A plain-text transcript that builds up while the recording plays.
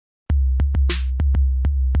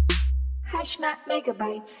Hashmap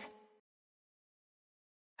Megabytes.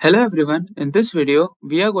 Hello everyone, in this video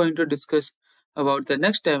we are going to discuss about the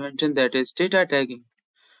next dimension, that is data tagging.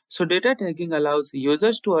 So data tagging allows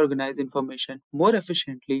users to organize information more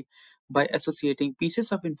efficiently by associating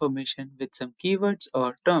pieces of information with some keywords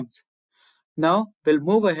or terms. Now we'll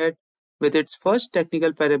move ahead with its first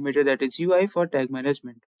technical parameter, that is UI for tag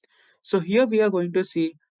management. So here we are going to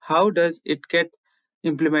see how does it get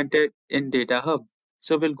implemented in Datahub.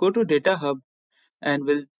 So we'll go to Datahub and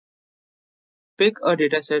we'll pick a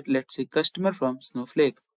dataset, let's say customer from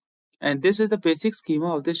Snowflake. And this is the basic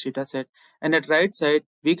schema of this dataset. And at right side,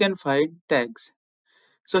 we can find tags.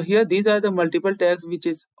 So here, these are the multiple tags which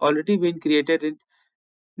is already been created in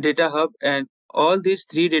Datahub, and all these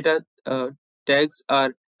three data tags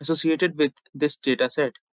are associated with this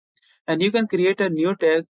dataset. And you can create a new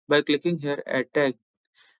tag by clicking here add tag.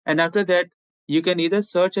 And after that, you can either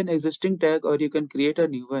search an existing tag or you can create a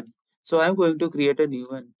new one. So I'm going to create a new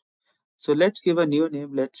one. So let's give a new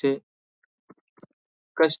name. Let's say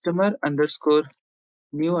customer underscore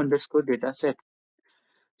new underscore dataset.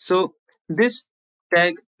 So this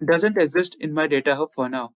tag doesn't exist in my data hub for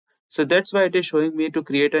now. So that's why it is showing me to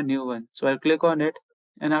create a new one. So I'll click on it,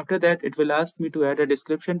 and after that it will ask me to add a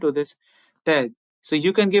description to this tag. So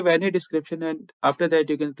you can give any description, and after that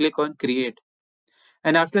you can click on create.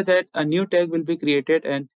 And after that a new tag will be created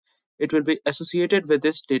and it will be associated with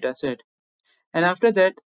this data set. And after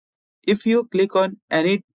that, if you click on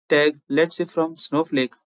any tag, let's say from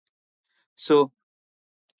Snowflake, so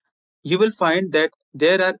you will find that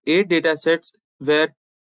there are 8 data sets where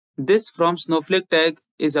this from Snowflake tag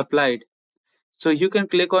is applied. So you can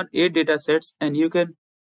click on 8 datasets and you can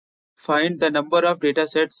find the number of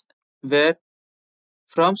datasets where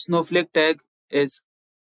from Snowflake tag is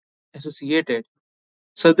associated.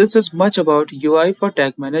 So this is much about UI for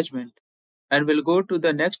tag management, and we'll go to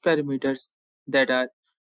the next parameters, that are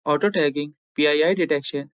auto tagging, PII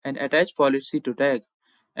detection, and attach policy to tag.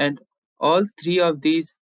 And all three of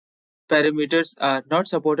these parameters are not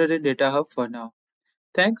supported in Datahub for now.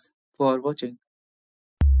 Thanks for watching.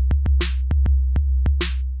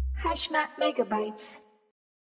 Hashmap Megabytes.